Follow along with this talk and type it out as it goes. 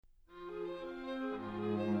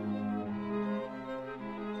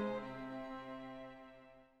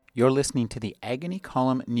You're listening to the Agony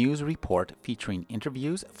Column News Report featuring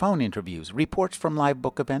interviews, phone interviews, reports from live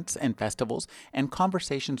book events and festivals, and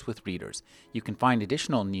conversations with readers. You can find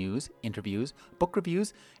additional news, interviews, book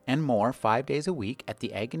reviews, and more 5 days a week at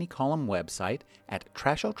the Agony Column website at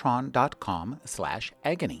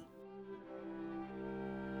trashotron.com/agony.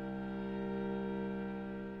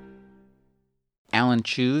 Alan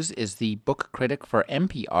Cheuse is the book critic for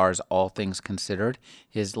NPR's All Things Considered.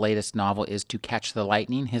 His latest novel is To Catch the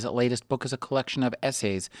Lightning. His latest book is a collection of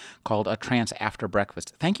essays called A Trance After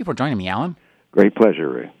Breakfast. Thank you for joining me, Alan. Great pleasure,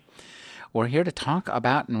 Ray. We're here to talk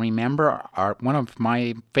about and remember one of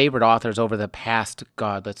my favorite authors over the past,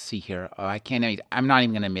 let's see here. I'm not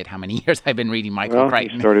even going to admit how many years I've been reading Michael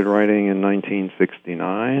Crichton. He started writing in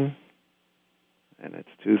 1969, and it's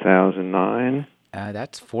 2009.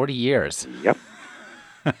 That's 40 years. Yep.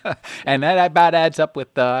 And that about adds up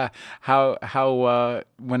with how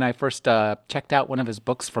when I first checked out one of his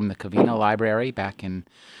books from the Covina Library back in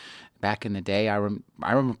the day, I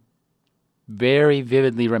very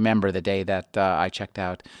vividly remember the day that I checked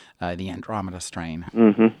out the Andromeda Strain.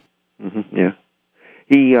 Yeah.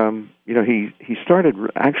 He started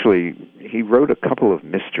he wrote a couple of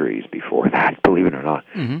mysteries before that, believe it or not.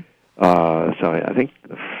 So I think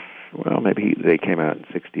maybe they came out in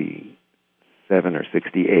 67 or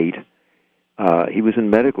 68. He was in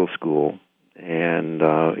medical school, and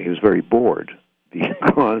he was very bored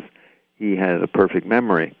because he had a perfect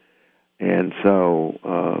memory. And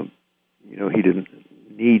so, he didn't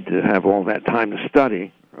need to have all that time to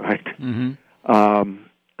study, right? He's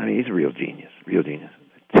a real genius.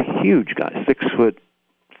 It's a huge guy,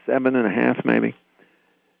 6'7.5" maybe.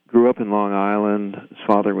 Grew up in Long Island. His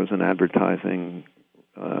father was an advertising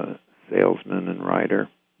salesman and writer.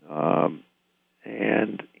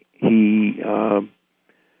 And he,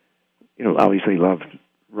 obviously loved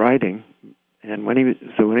writing. And when he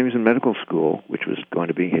was in medical school, which was going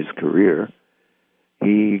to be his career,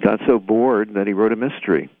 he got so bored that he wrote a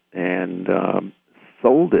mystery and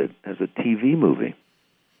sold it as a TV movie.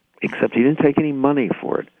 Except he didn't take any money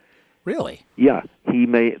for it. Really? Yeah.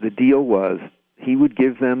 The deal was he would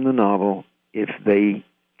give them the novel if they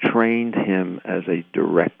trained him as a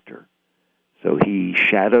director. So he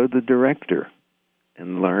shadowed the director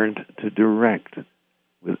and learned to direct.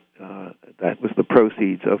 That was the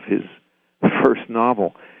proceeds of his first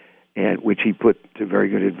novel, and which he put to very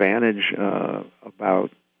good advantage about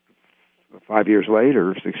 5 years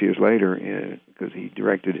later, 6 years later, because he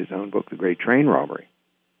directed his own book, The Great Train Robbery.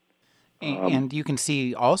 And you can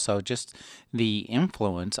see also just the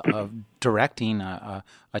influence of directing a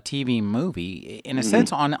TV movie, in a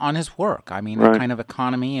sense, on his work. I mean, right. The kind of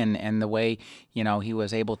economy and the way, he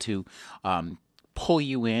was able to pull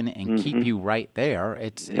you in and keep you right there.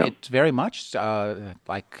 It's very much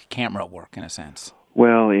like camera work, in a sense.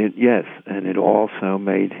 Well, yes, and it also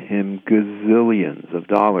made him gazillions of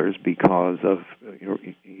dollars because of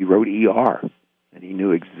he wrote ER, and he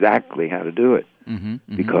knew exactly how to do it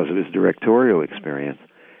because of his directorial experience.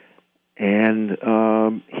 And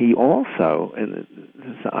he also, and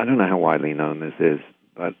I don't know how widely known this is,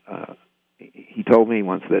 but he told me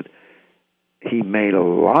once that he made a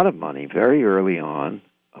lot of money very early on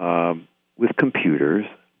with computers.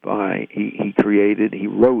 He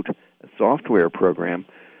wrote a software program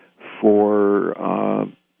for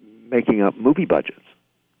making up movie budgets.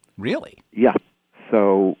 Really? Yeah.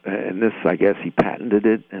 So, and this, I guess, he patented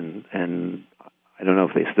it, and I don't know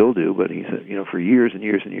if they still do, but he said, for years and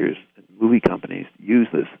years and years, movie companies use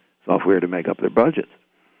this software to make up their budgets.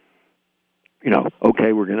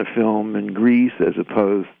 Okay, we're going to film in Greece as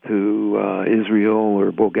opposed to Israel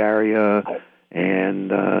or Bulgaria,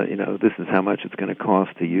 and, this is how much it's going to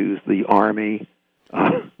cost to use the army.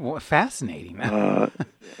 Well, fascinating.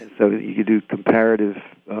 So you could do comparative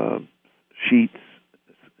sheets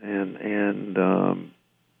and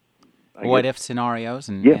what-if scenarios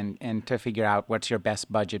and to figure out what's your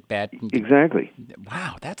best budget bet. Exactly.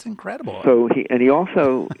 Wow, that's incredible. So he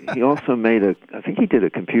also made I think he did a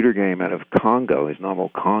computer game out of Congo, his novel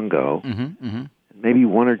Congo, maybe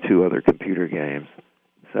one or two other computer games.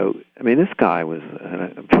 So, this guy was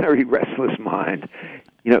a very restless mind.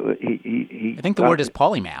 He I think the word is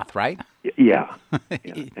polymath, right? Yeah.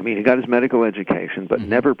 He got his medical education, but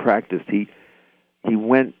never practiced. He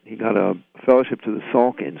got a fellowship to the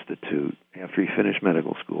Salk Institute after he finished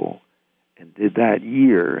medical school, and did that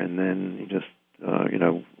year, and then he just,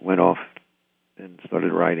 went off and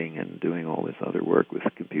started writing and doing all this other work with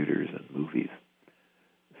computers and movies.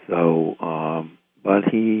 So, but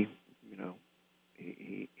he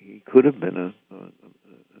could have been an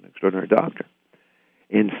extraordinary doctor.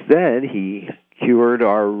 Instead, he cured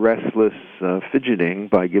our restless fidgeting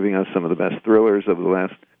by giving us some of the best thrillers of the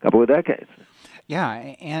last couple of decades. Yeah,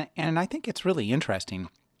 and I think it's really interesting.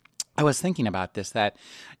 I was thinking about this, that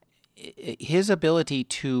his ability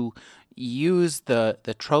to use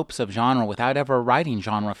the tropes of genre without ever writing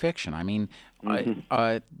genre fiction. I mean,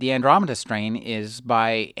 the Andromeda Strain is,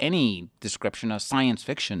 by any description, a science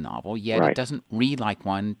fiction novel, yet it doesn't read like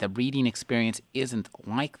one. The reading experience isn't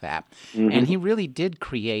like that. And he really did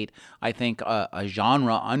create, I think, a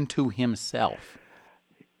genre unto himself.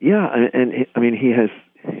 Yeah, and I mean, he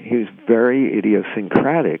was very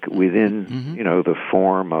idiosyncratic within, the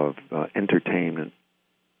form of entertaining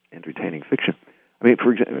fiction. I mean,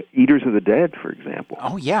 for example, Eaters of the Dead, for example.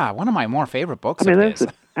 Oh, yeah, one of my more favorite books. I mean, that's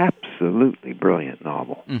an absolutely brilliant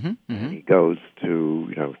novel. And he goes to,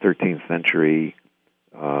 13th century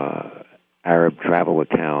Arab travel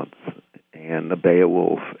accounts and the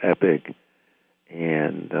Beowulf epic,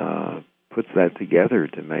 and puts that together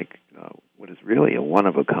to make what is really a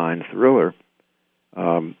one-of-a-kind thriller.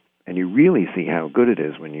 And you really see how good it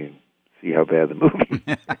is when you see how bad the movie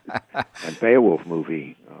and Beowulf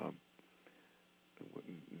movie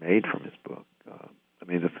made from his book. I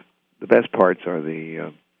mean, the best parts are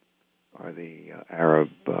the Arab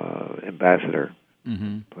ambassador,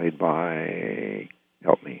 played by,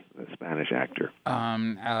 help me, the Spanish actor.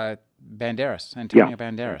 Banderas, Antonio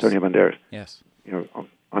Banderas. Antonio Banderas. Yes.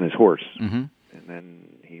 On his horse. And then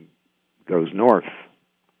he goes north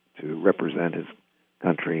to represent his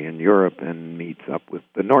country in Europe and meets up with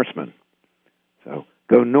the Norsemen. So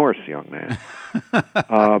go Norse, young man.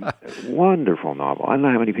 Wonderful novel. I don't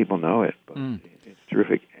know how many people know it, but it's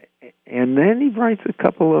terrific. And then he writes a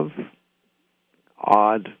couple of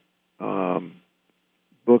odd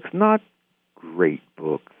books, not great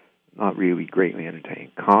books, not really greatly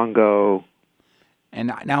entertaining. Congo.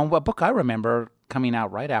 And now a book I remember coming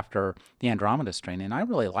out right after the Andromeda Strain, and I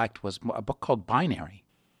really liked, was a book called Binary.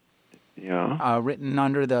 Yeah. Written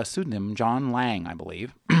under the pseudonym John Lang, I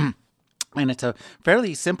believe. And it's a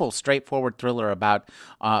fairly simple, straightforward thriller about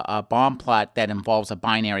a bomb plot that involves a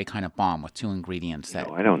binary kind of bomb with two ingredients.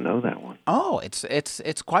 No, I don't know that one. Oh,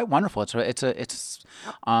 it's quite wonderful. It's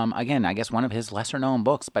again, I guess one of his lesser known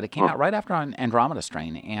books, but it came out right after Andromeda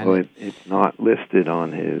Strain. And well, it's not listed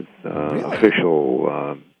on his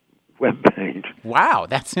official webpage. Wow,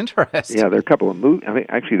 that's interesting. Yeah, there are a couple of movies. I mean,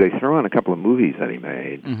 actually, they throw in a couple of movies that he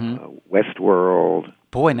made. Westworld.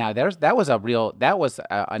 Boy, now that was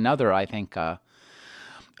another, I think,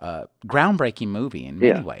 groundbreaking movie in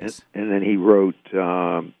many ways. And then he wrote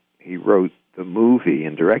the movie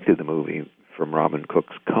and directed the movie from Robin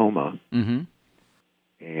Cook's Coma. And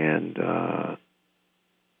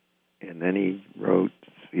then he wrote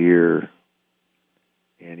Sphere,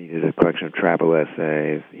 and he did a collection of travel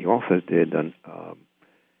essays. He also did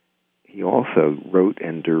he also wrote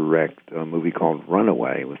and directed a movie called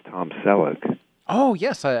Runaway with Tom Selleck. Oh,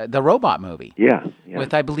 yes, the robot movie. Yeah.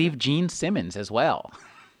 With, I believe, Gene Simmons as well.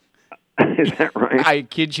 Is that right? I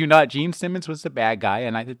kid you not. Gene Simmons was the bad guy,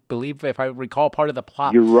 and I believe, if I recall, part of the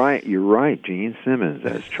plot. You're right. Gene Simmons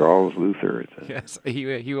as Charles Luther. Yes,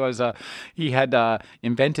 he was. He had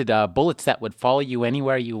invented bullets that would follow you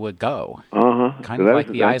anywhere you would go. Kind of like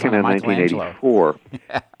the eyes on Michelangelo. 1984.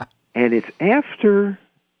 And it's after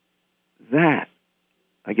that,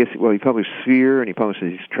 I guess. Well, he published Sphere, and he published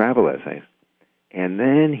these travel essays. And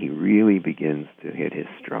then he really begins to hit his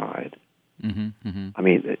stride. I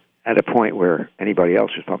mean, at a point where anybody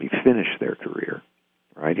else has probably finished their career,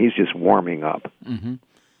 right? He's just warming up. And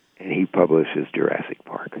he publishes Jurassic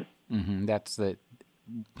Park. That's which,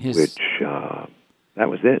 that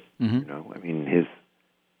was it. I mean,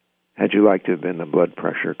 how'd you like to have been the blood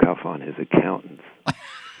pressure cuff on his accountant's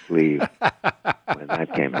sleeve when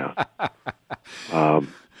that came out?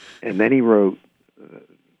 And then he wrote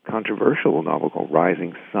controversial novel called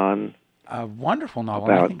Rising Sun. A wonderful novel.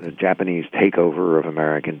 About the Japanese takeover of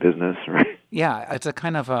American business, right? Yeah, it's a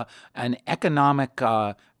kind of an economic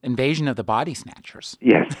invasion of the body snatchers.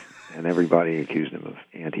 Yes, and everybody accused him of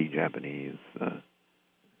anti-Japanese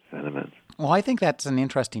sentiments. Well, I think that's an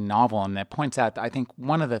interesting novel, and that points out, I think,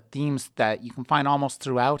 one of the themes that you can find almost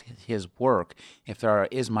throughout his work, if there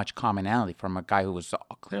is much commonality from a guy who was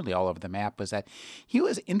clearly all over the map, was that he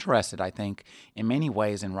was interested, I think, in many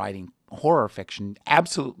ways in writing horror fiction,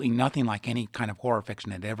 absolutely nothing like any kind of horror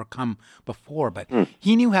fiction had ever come before, but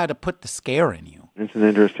he knew how to put the scare in you. It's an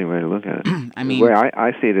interesting way to look at it. I mean, the way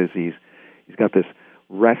I see it is he's got this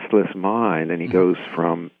restless mind, and he goes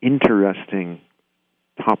from interesting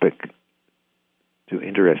topic to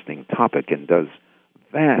interesting topic and does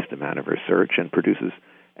vast amount of research and produces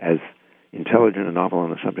as intelligent a novel on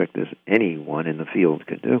the subject as anyone in the field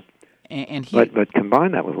could do. And he, but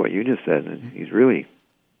combine that with what you just said, and he's really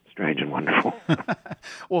strange and wonderful.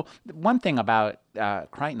 well, one thing about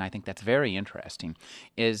Crichton I think that's very interesting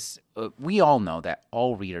is we all know that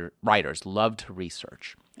all writers love to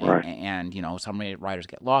research. Right. And, some writers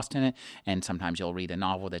get lost in it, and sometimes you'll read a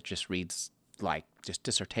novel that just reads like just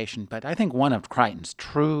dissertation. But I think one of Crichton's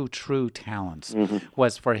true talents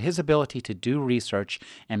was for his ability to do research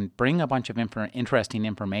and bring a bunch of interesting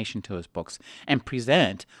information to his books and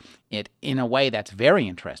present it in a way that's very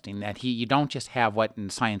interesting, that you don't just have what in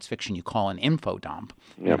science fiction you call an info dump,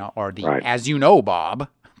 or the as you know, Bob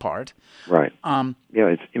part. Right.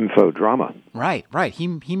 It's info drama. Right. He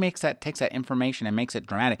takes that information and makes it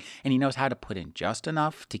dramatic, and he knows how to put in just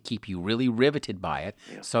enough to keep you really riveted by it.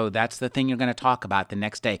 Yeah. So that's the thing you're going to talk about the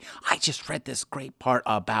next day. I just read this great part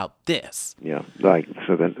about this. Yeah.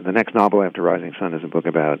 So the next novel after Rising Sun is a book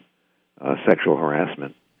about sexual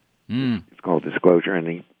harassment. It's called Disclosure,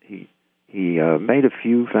 and he made a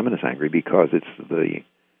few feminists angry because it's the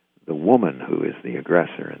woman who is the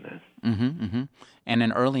aggressor in this. And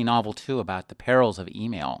an early novel, too, about the perils of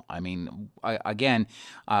email. I mean, again,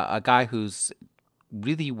 a guy who's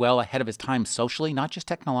really well ahead of his time socially, not just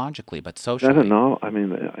technologically, but socially. That's a novel. I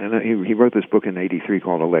mean, and he wrote this book in '83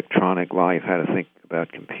 called Electronic Life, How to Think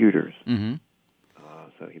About Computers.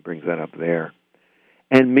 So he brings that up there.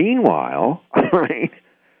 And meanwhile, right,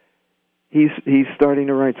 he's starting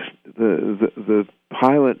to write the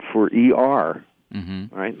pilot for ER.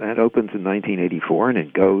 Right, that opens in 1984, and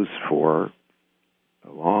it goes for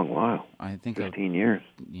a long while. I think 15 years.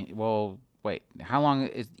 Well, wait, how long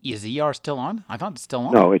is ER still on? I thought it's still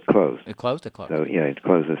on. No, it closed. It closed. So it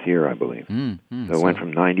closed this year, I believe. So it went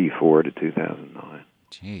from '94 to 2009.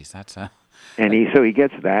 Jeez, that's a. And he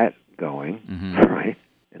gets that going, right?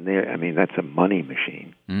 And that's a money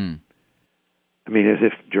machine. I mean, as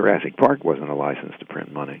if Jurassic Park wasn't a license to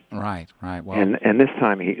print money. Right. Well, and this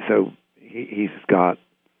time he's got,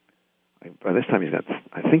 by this time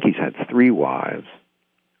I think he's had 3 wives,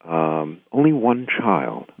 only 1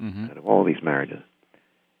 child out of all these marriages.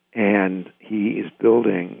 And he is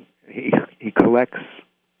building, he collects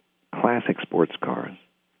classic sports cars.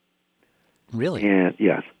 Really? And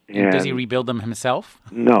yes. And does he rebuild them himself?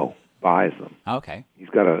 No, buys them. Okay. He's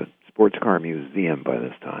got a sports car museum by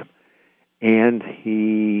this time. And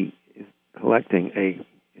he is collecting an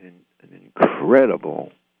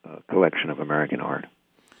incredible collection of American art.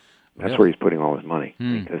 That's where he's putting all his money,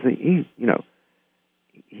 because he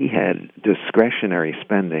had discretionary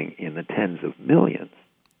spending in the tens of millions.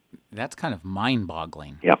 That's kind of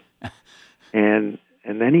mind-boggling. Yeah. and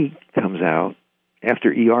then he comes out after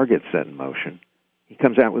ER gets set in motion. He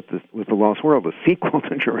comes out with the Lost World, the sequel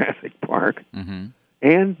to Jurassic Park, and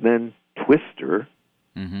then Twister,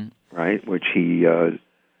 right, which he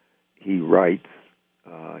writes.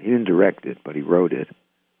 He didn't direct it, but he wrote it.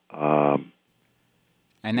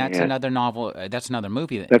 And that's another novel. That's another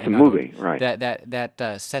movie. That's a movie, right?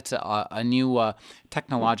 That sets a new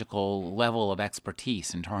technological level of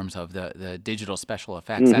expertise in terms of the digital special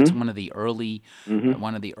effects. That's one of the early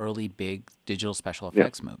big digital special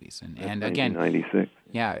effects movies. And again, 1996.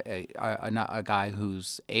 Yeah, a guy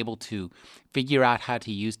who's able to figure out how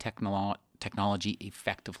to use technology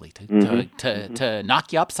effectively to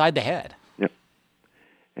knock you upside the head. Yep.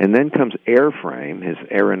 And then comes Airframe, his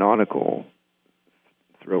aeronautical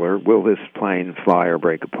thriller, Will This Plane Fly or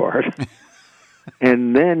Break Apart?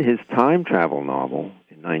 And then his time travel novel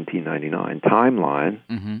in 1999,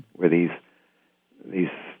 Timeline, where these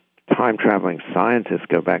time traveling scientists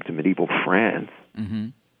go back to medieval France,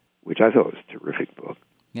 which I thought was a terrific book.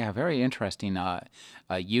 Yeah, very interesting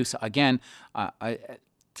use. Again,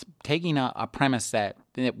 taking a premise that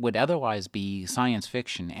would otherwise be science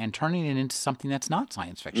fiction and turning it into something that's not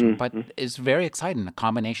science fiction, but is very exciting, a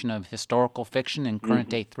combination of historical fiction and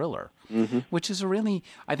current-day thriller, which is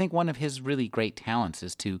I think one of his really great talents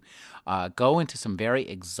is to go into some very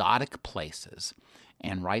exotic places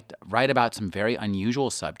and write about some very unusual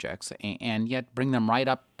subjects, and yet bring them right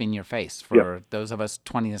up in your face for those of us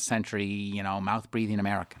 20th century, mouth-breathing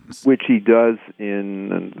Americans. Which he does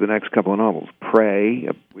in the next couple of novels. Prey,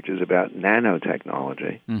 which is about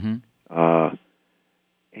nanotechnology,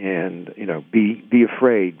 and be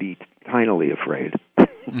afraid, be tinily afraid.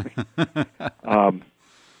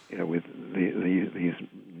 With these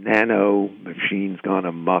nano machines gone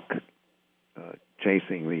amok,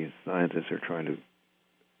 chasing these scientists who are trying to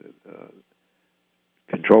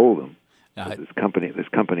control them. This company, a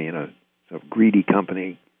sort of greedy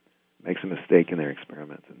company, makes a mistake in their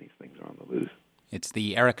experiments, and these things are on the loose. It's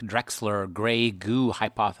the Eric Drexler gray goo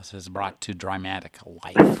hypothesis brought to dramatic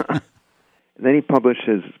life. And then he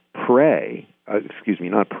publishes Prey.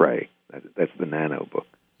 Not Prey. That's the nano book,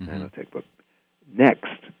 nanotech book. Next,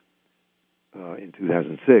 in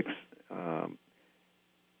 2006,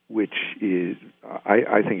 which is,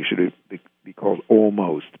 I think it should be called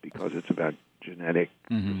Almost, because it's about genetic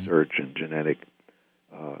research and genetic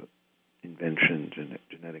invention,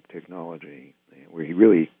 genetic technology, where he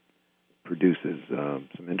really produces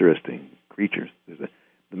some interesting creatures. There's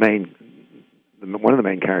one of the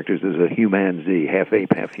main characters is a humanzee, half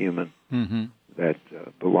ape, half human, that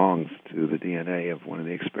belongs to the DNA of one of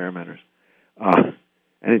the experimenters. And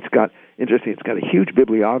it's got a huge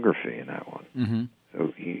bibliography in that one.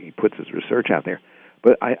 So he puts his research out there.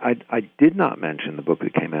 But I did not mention the book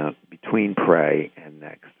that came out between Prey and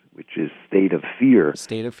Next, which is State of Fear.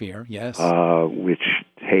 State of Fear, yes. Which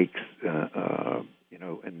takes an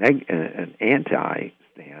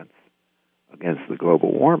anti-stance against the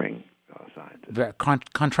global warming science.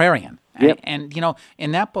 Contrarian. Yep. And,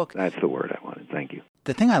 in that book... That's the word I wanted. Thank you.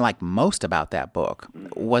 The thing I liked most about that book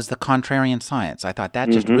was the contrarian science. I thought that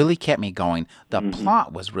just really kept me going. The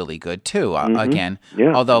plot was really good too. Again,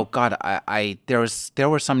 although God, there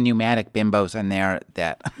were some pneumatic bimbos in there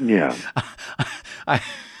that. Yeah. I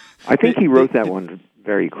think he wrote that one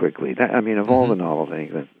very quickly. Of all the novels, I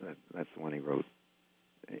think that's the one he wrote.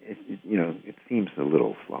 It seems a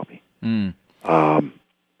little sloppy.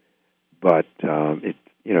 But it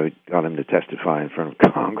got him to testify in front of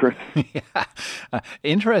Congress.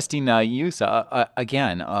 Interesting use,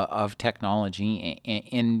 again, of technology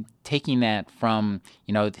in taking that from,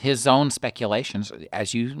 his own speculations,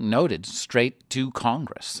 as you noted, straight to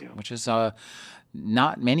Congress, which is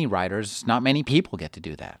not many writers, not many people get to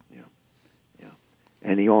do that. Yeah.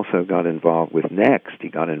 And he also got involved with Next. He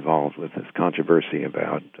got involved with this controversy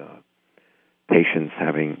about patients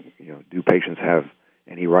having, do patients have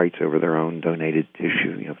any rights over their own donated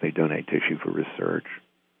tissue? If they donate tissue for research,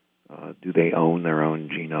 do they own their own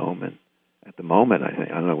genome? And at the moment, I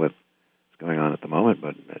don't know what's going on at the moment,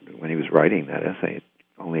 but when he was writing that essay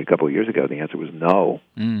only a couple of years ago, the answer was no.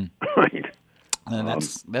 Right.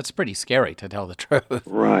 That's pretty scary, to tell the truth.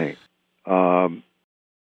 Right.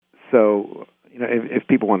 So, if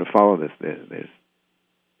people want to follow this,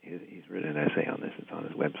 he's written an essay on this. It's on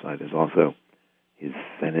his website. There's also his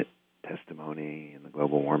Senate testimony in the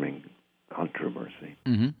global warming controversy.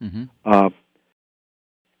 And,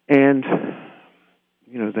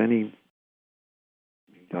 then he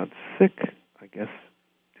got sick, I guess,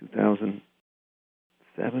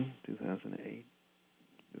 2007, 2008. He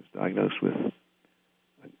was diagnosed with,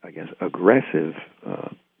 I guess, aggressive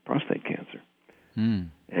prostate cancer.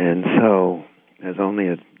 And so, as only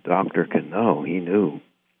a doctor can know, he knew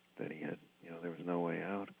that he had, there was no way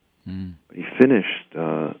out. But he finished,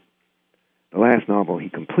 the last novel he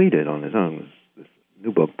completed on his own was this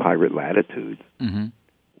new book, Pirate Latitudes,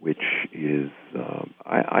 which is,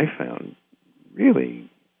 I found really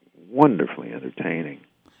wonderfully entertaining.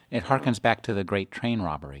 It harkens back to the Great Train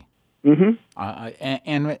Robbery. And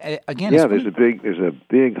again, there's a big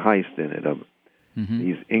heist in it of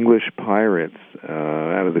these English pirates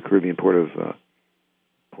out of the Caribbean port of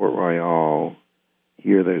Port Royal.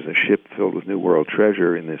 Here, there's a ship filled with New World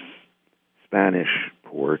treasure in this Spanish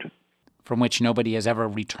port, from which nobody has ever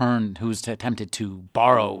returned, who's attempted to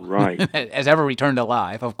borrow, right, has ever returned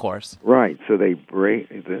alive, of course. Right. So they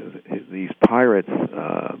these pirates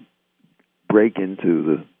break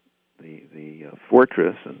into the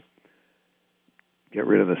fortress and get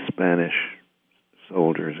rid of the Spanish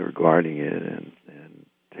soldiers who are guarding it and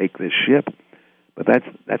take this ship. But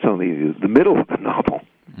that's only the middle of the novel.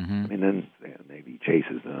 Then the Navy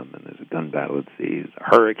chases them, and there's a gun battle at sea, there's a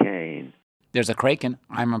hurricane. There's a kraken.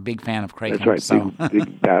 I'm a big fan of kraken. That's right. So.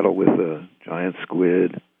 Big battle with a giant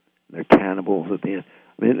squid. They're cannibals at the end.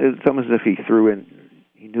 It's almost as if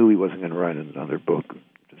he knew he wasn't going to write another book,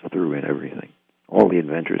 just threw in everything, all the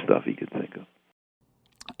adventure stuff he could think of.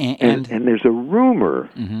 And there's a rumor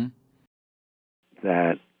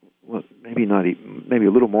that, well, maybe a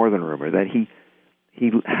little more than a rumor, that he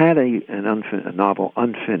had a novel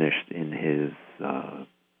unfinished in his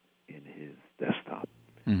desktop.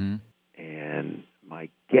 And my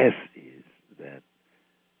guess is that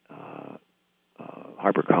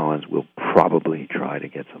HarperCollins will probably try to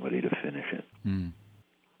get somebody to finish it.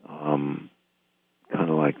 Kind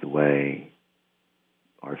of like the way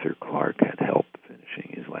Arthur Clarke had help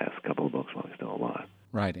finishing his last couple of books while he's still alive.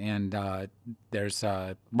 Right, and there's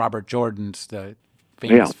Robert Jordan's, the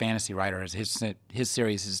famous fantasy writer. His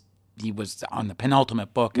series he was on the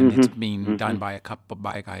penultimate book, and it's being done by a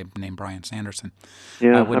guy named Brian Sanderson.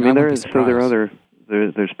 Yeah, there's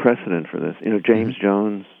precedent for this. James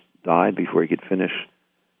Jones died before he could finish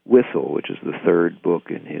Whistle, which is the third book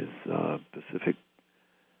in his Pacific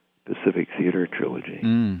Theater trilogy.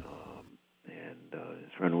 Mm. And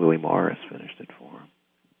his friend Willie Morris finished it for him,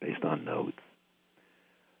 based on notes.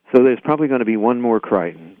 So there's probably going to be one more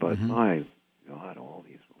Crichton, but my God, all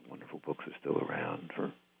these wonderful books are still around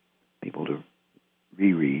for people to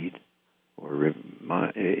reread. Or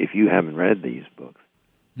if you haven't read these books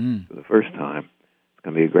for the first time, it's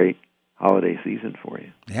going to be a great holiday season for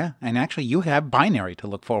you. Yeah, and actually, you have Binary to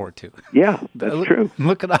look forward to. Yeah, that's true.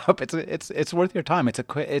 Look it up. It's worth your time.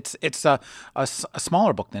 It's a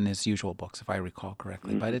smaller book than his usual books, if I recall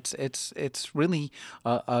correctly. But it's really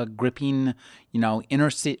a gripping, inner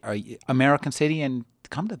city, American city, and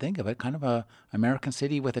come to think of it, kind of a American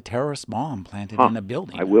city with a terrorist bomb planted in a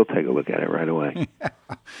building. I will take a look at it right away.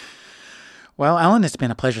 Well, Alan, it's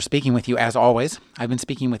been a pleasure speaking with you, as always. I've been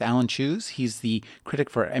speaking with Alan Cheuse. He's the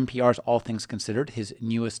critic for NPR's All Things Considered. His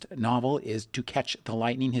newest novel is To Catch the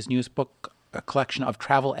Lightning. His newest book, a collection of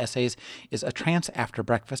travel essays, is A Trance After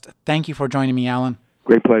Breakfast. Thank you for joining me, Alan.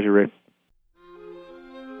 Great pleasure, Rick.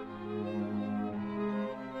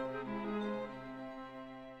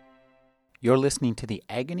 You're listening to the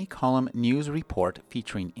Agony Column News Report,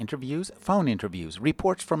 featuring interviews, phone interviews,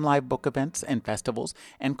 reports from live book events and festivals,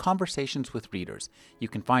 and conversations with readers. You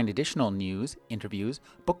can find additional news, interviews,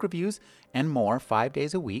 book reviews, and more 5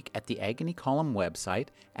 days a week at the Agony Column website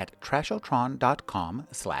at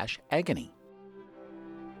trashotron.com/agony.